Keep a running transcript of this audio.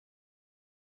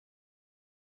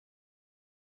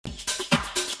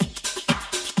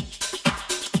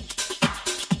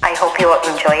hope you will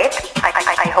enjoy it.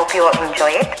 I hope you will enjoy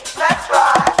it. Let's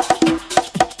rock!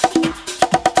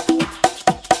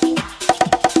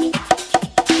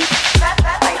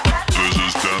 This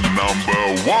is the number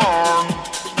one.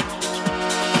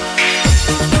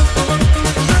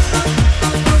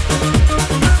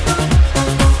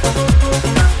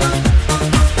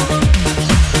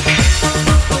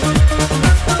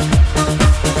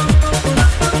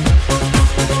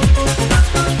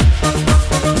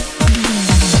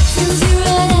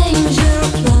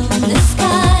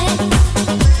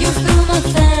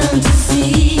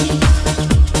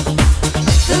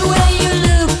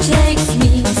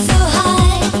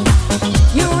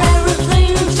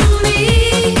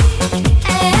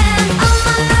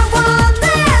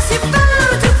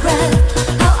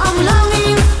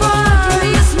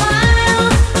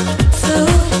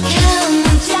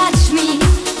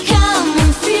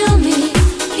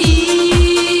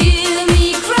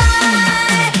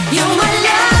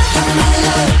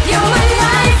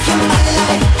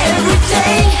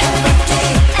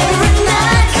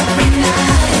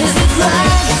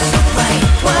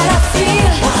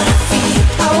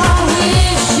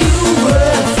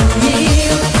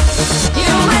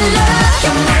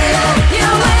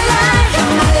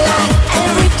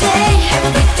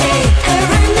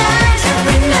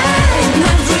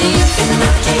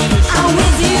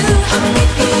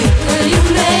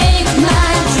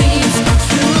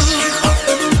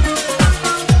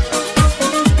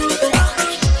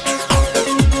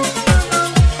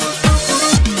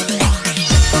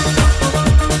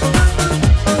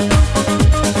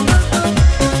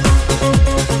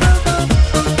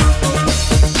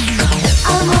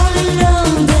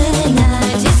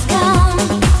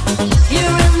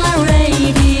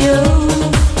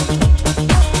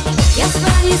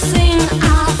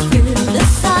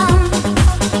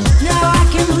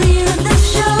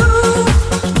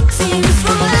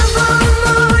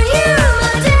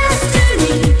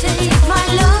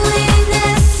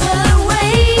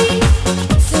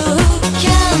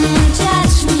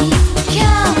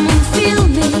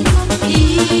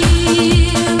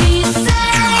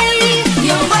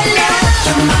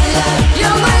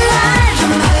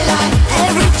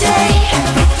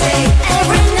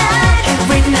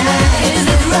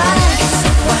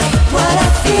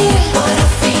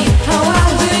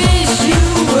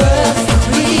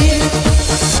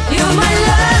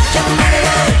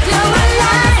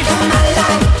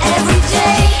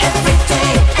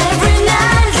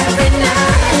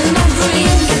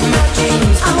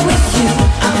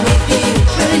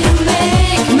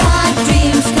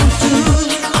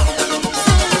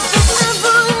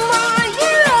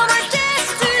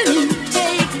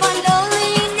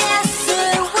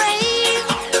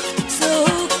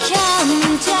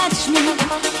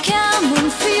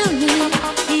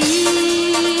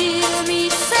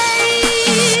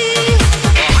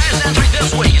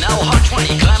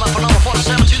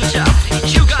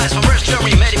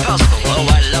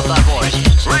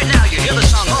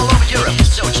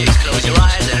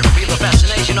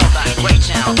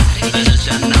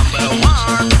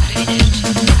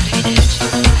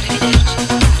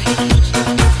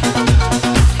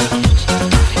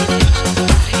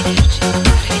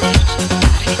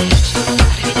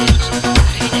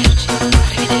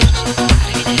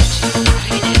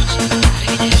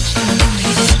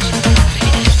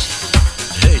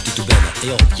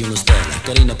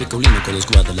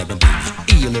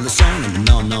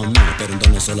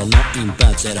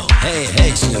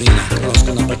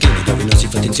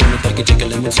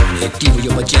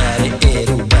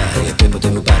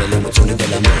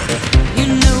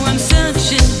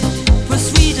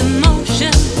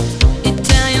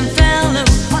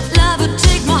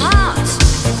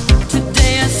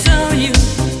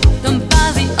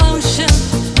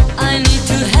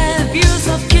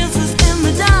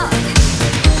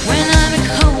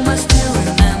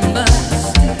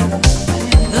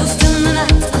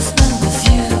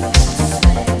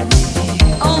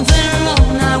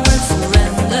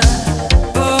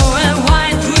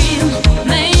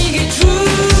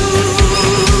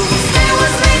 Stay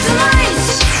with me tonight.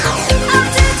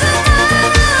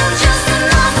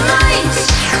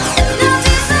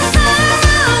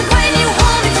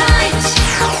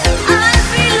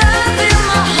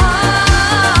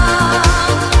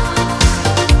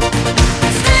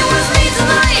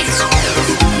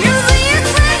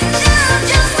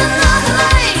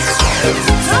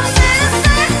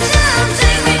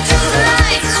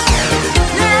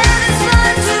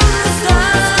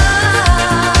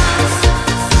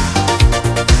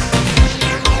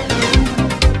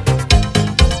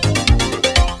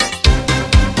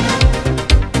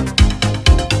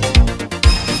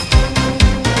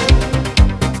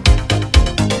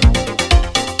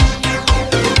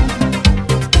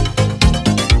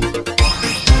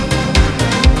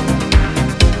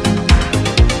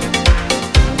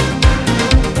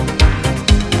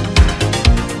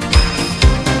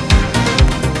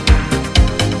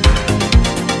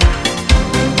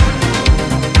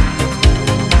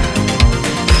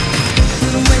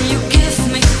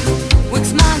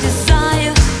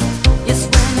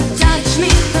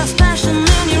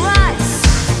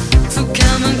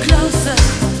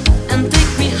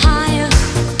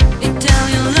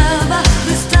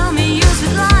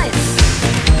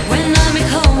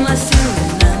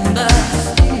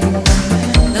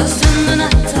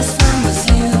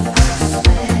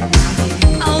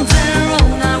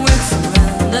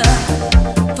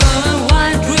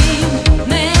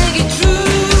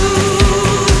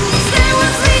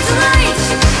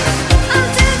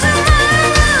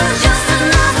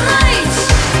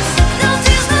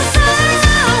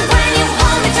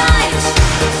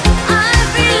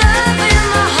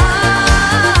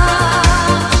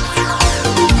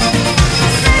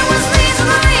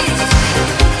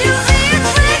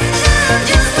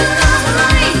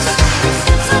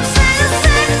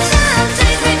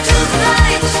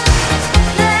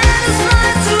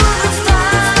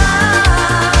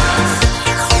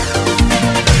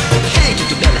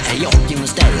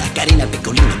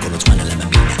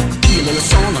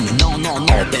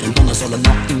 solo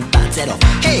no impazzerò.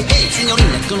 Hey, hey,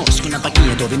 signorina, conosco una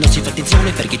panchina dove non si fa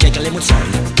attenzione perché cerca le emozioni.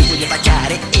 Ti voglio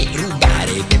baciare e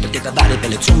rubare per poter cavare per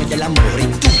le somme dell'amore.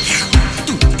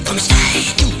 Tu, come stai?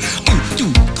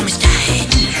 Tu, come stai?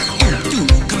 Tu,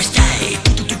 come stai?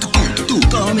 Tu,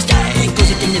 come stai?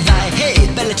 Così te ne vai? Hey,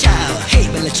 bella ciao,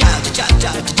 ciao,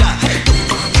 ciao, ciao, hey,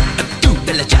 tu,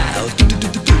 bella ciao,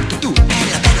 tu,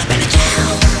 bella ciao.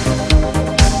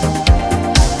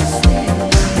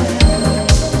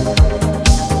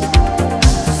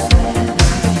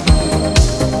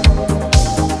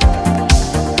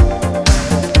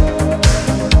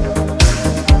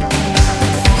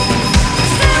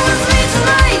 Stay with me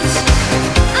tonight.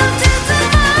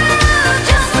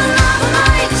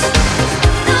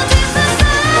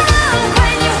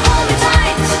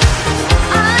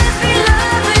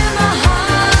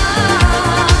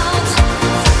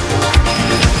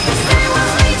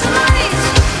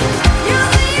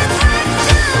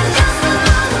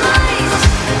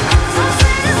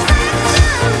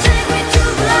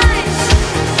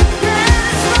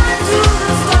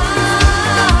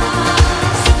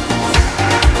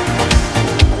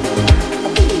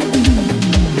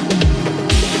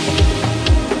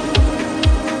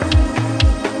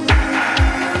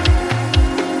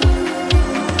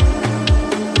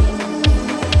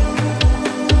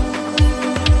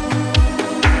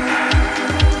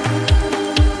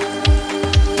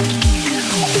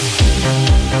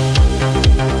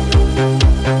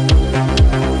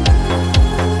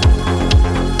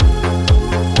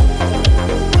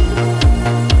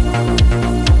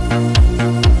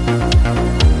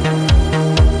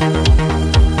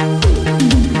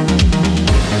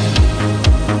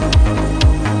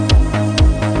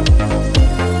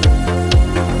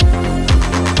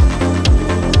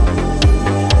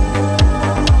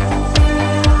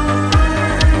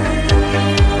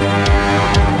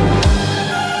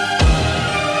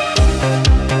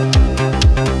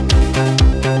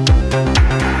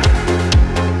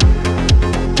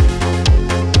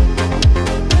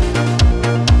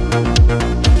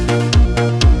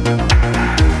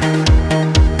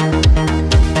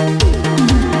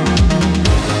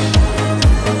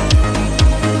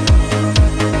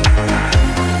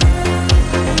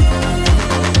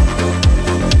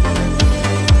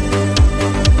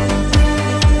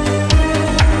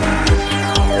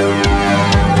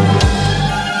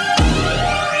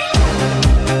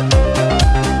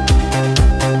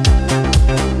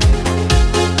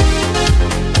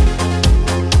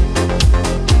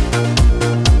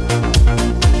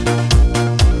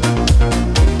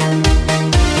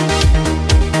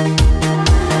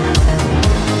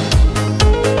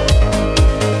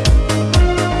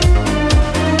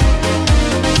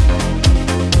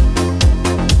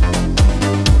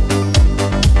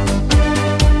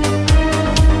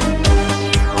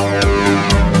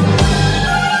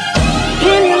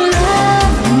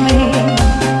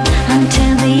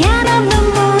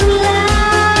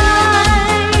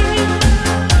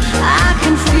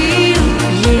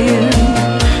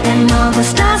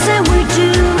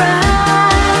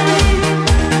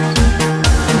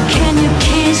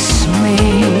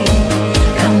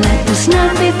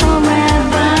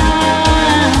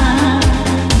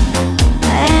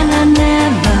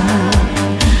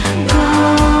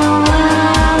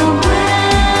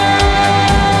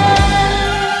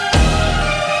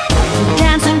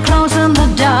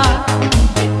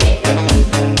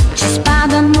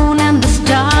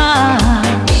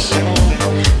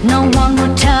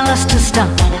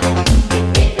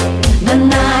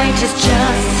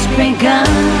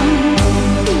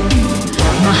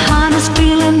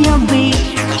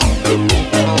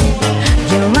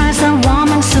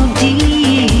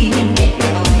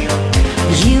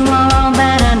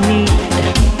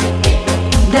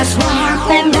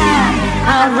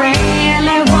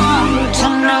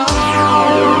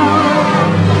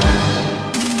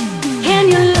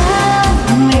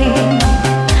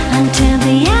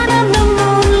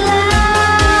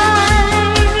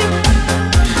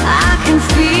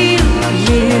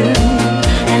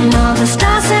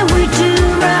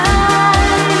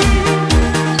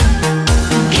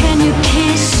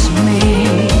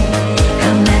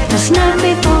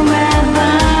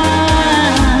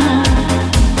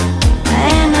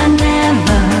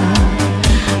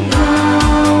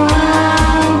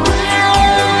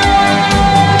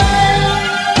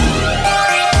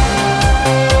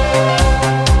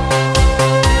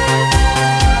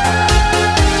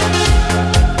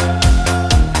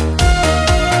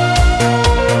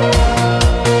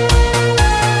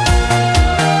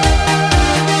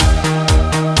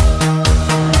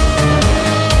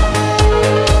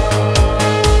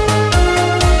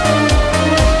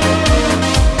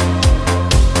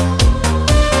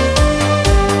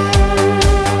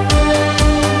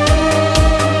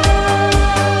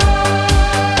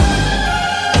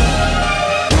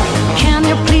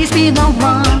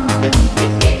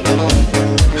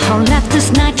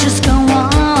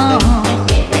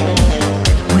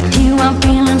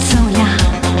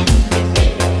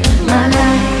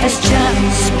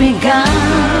 begun.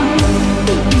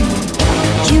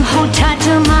 You hold tight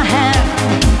to my hand,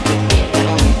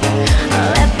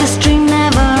 let this dream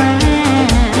never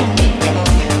end.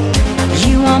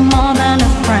 You are more than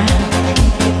a friend.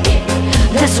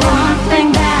 There's one thing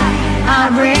that I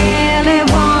really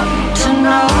want to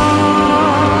know.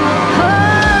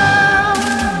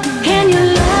 Can you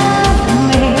love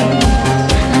me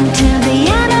until the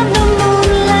end of the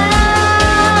moonlight?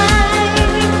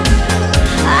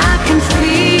 I can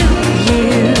feel you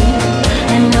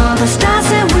and all the stars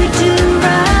that we do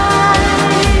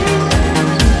right.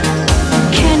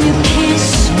 Can you kiss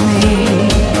me?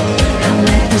 Come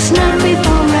let this night be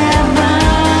forever.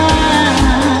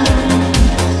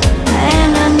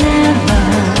 And I never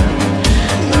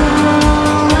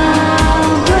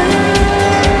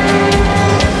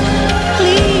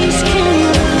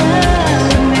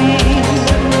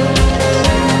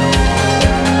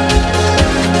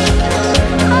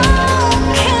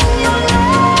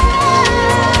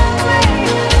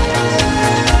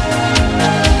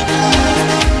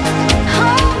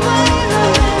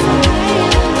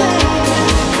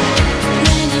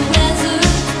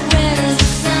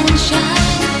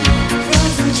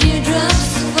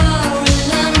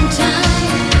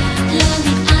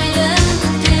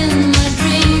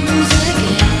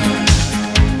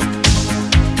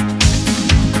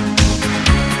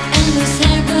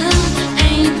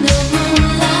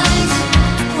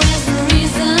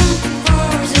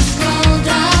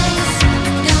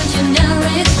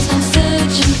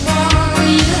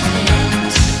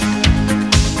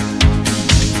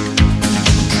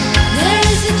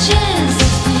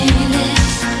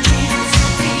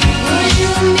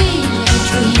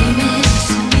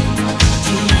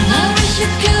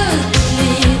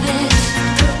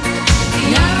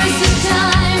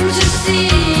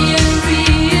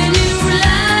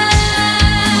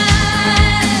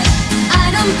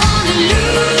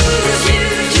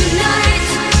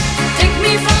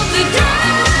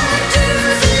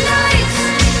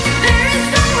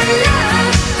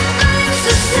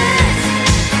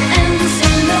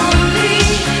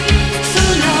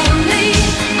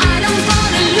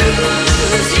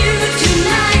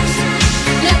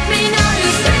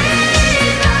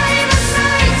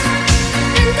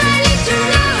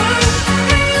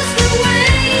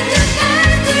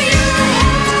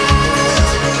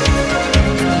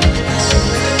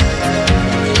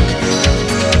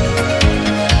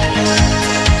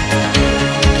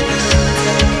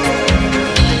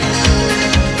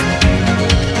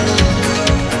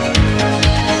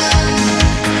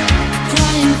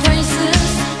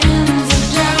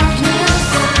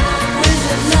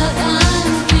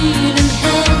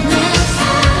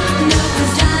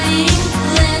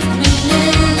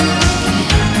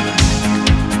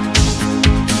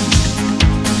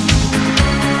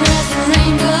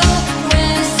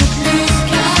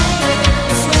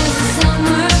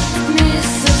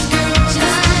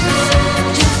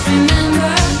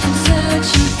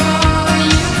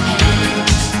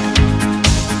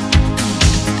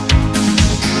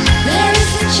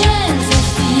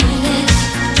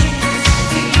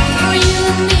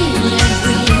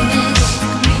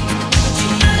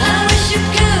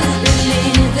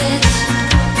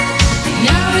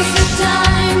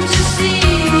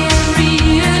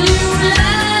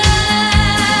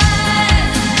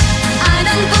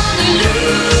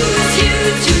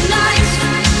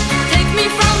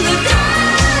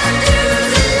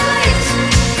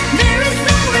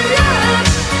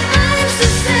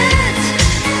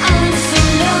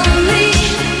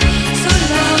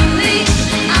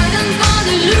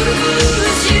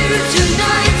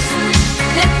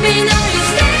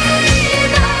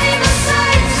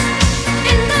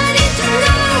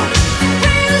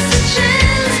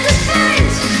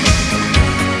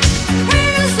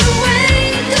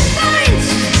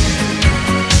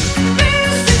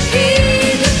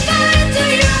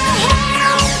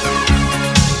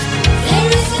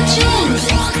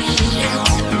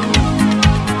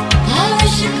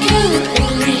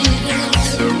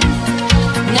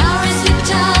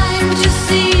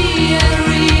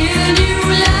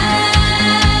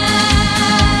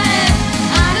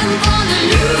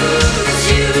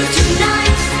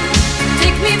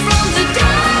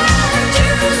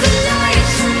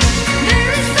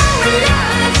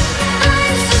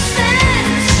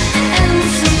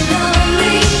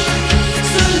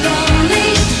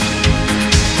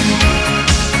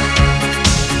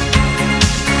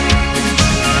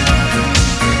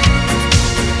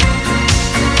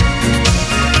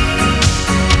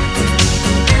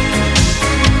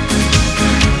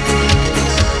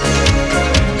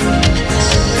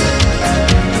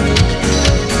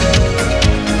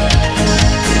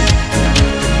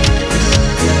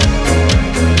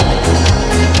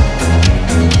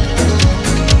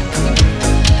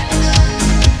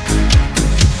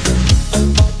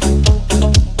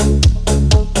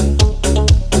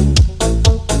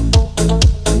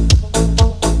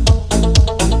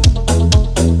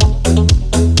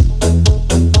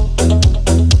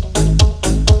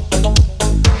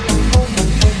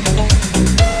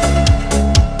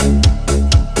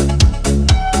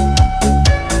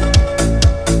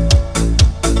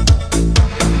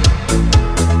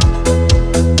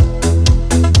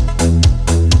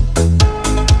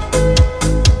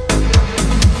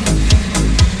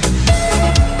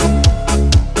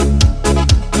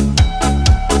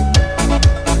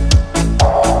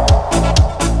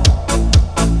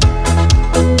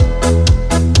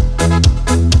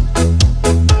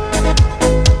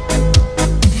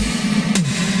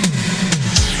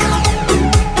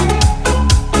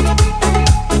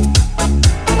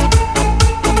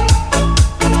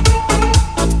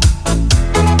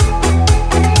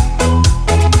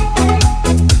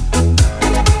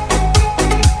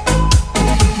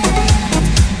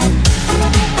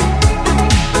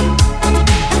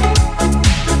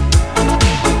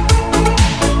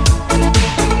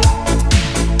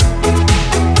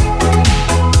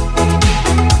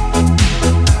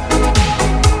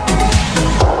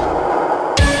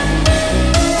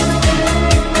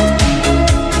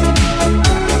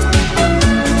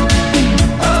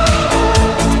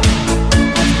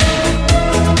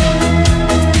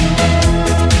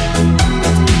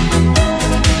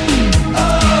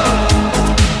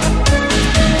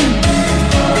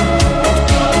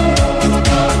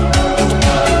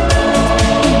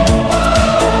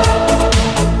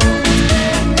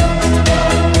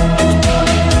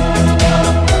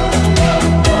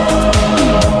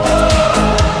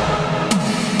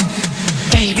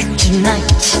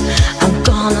tonight. I'm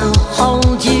gonna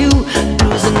hold you,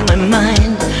 losing my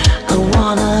mind. I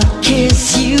wanna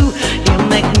kiss you, you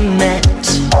make me mad.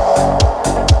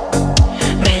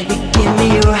 Baby, give me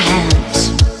your hand.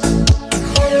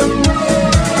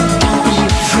 Don't be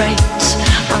afraid,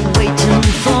 I'm waiting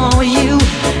for you.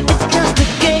 It's just a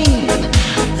game,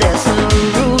 there's no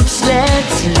rules,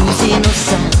 let's lose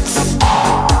innocence.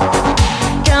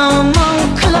 Come on,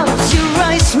 close your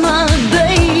eyes, my babe.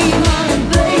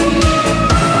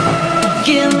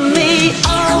 Give me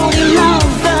all your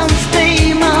love and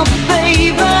stay, my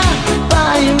baby,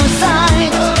 by my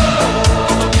side.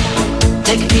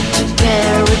 Take me to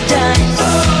paradise.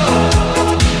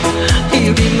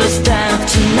 You be my star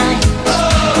tonight.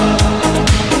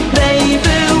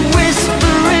 Baby,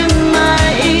 whisper in my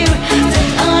ear that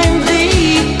I'm the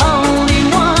only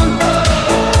one,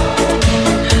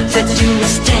 that you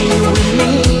will stay with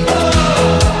me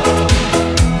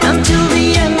until the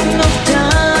end of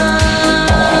time.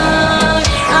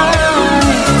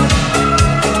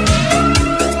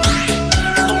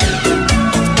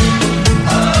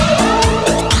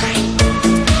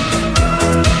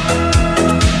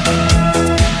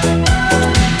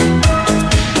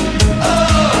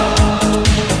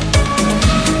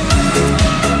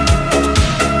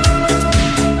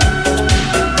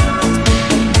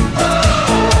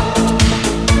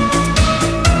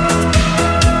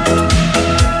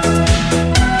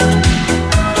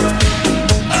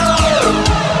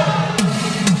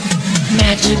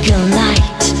 Magical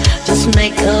night, just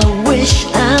make a wish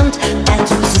and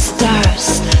enter the stars.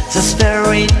 This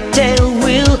fairy tale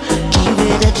will give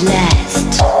it at last.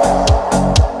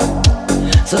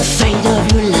 The fate of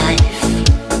your life.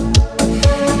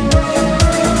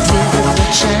 This is a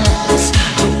chance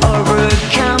to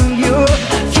overcome your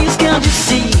fears. Can't you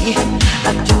see?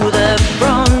 Up to the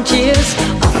frontiers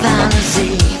of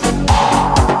fantasy.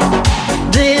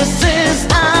 This is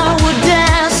our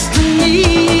destiny.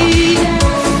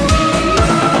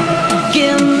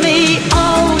 Give me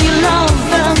all your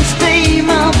love and stay,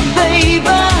 my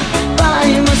baby, by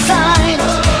my side.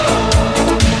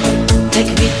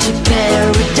 Take me to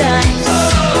paradise.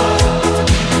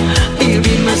 You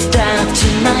be my star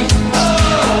tonight.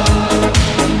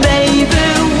 Baby,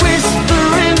 whisper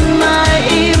in my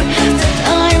ear that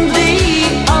I'm the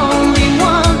only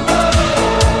one,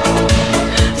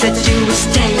 that you will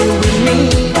stay with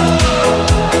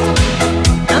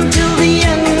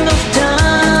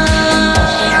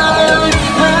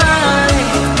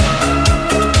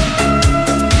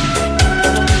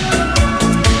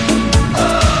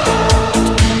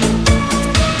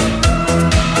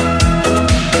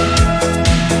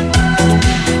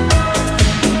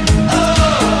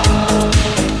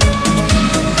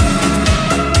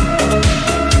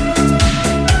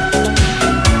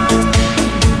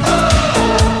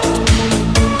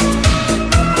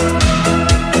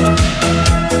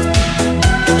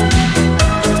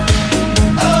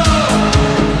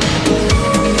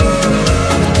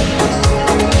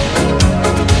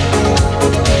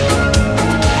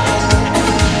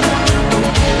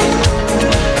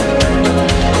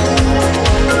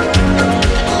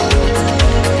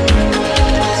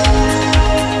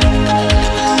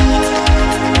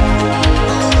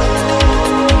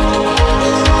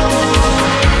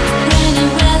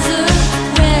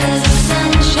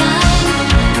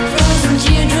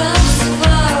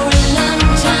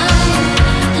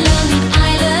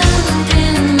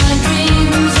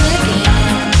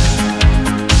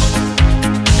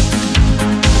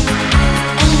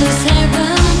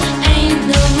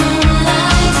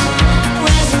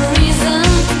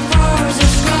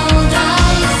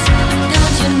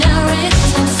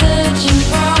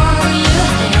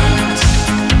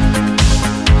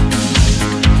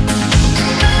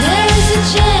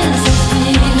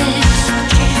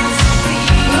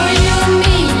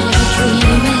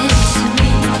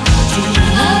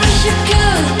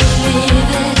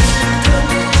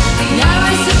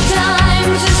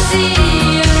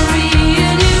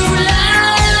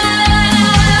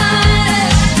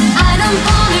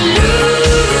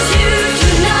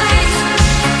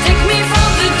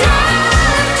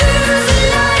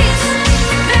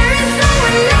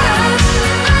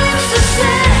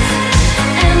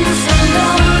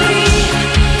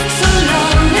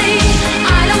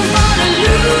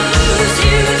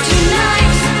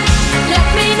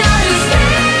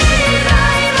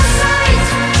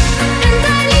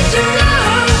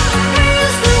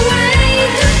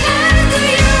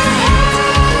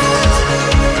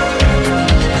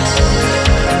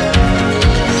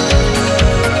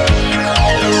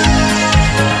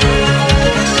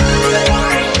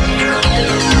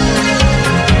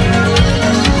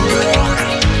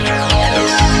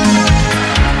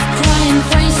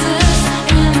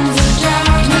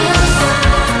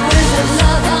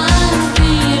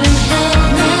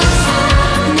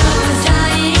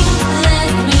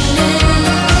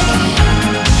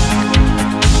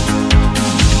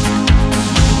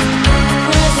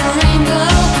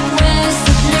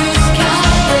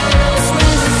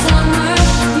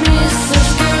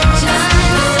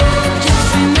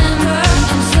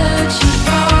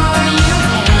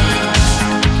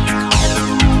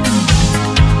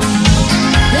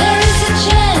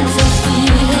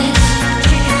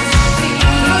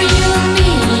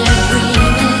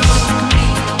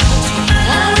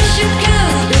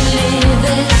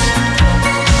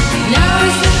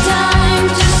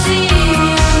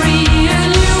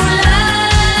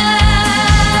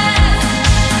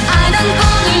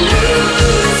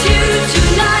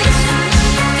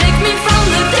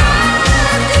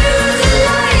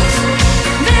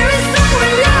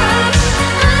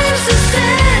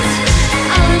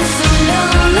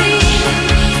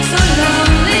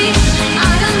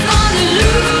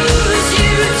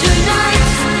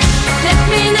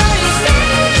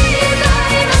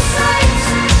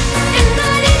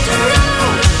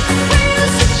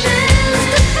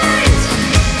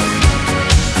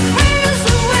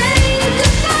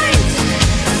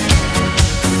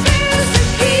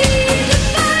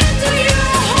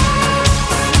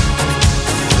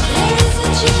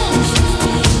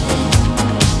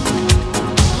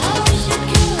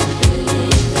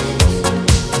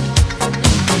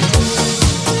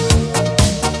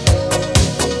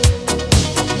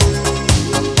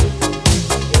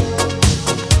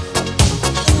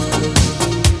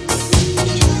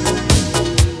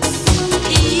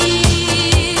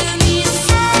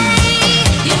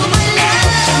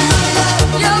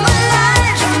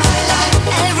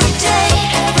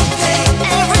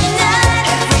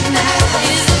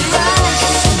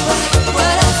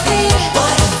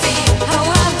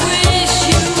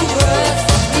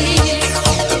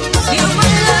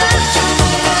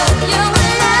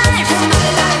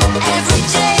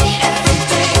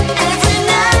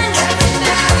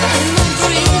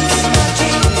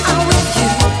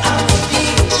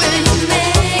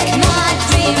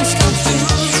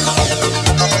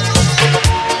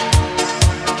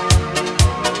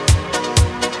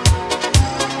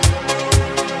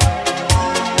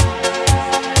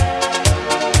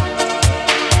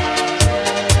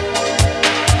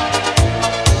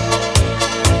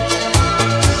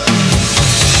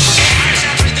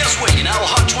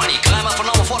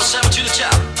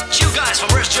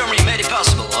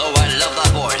below.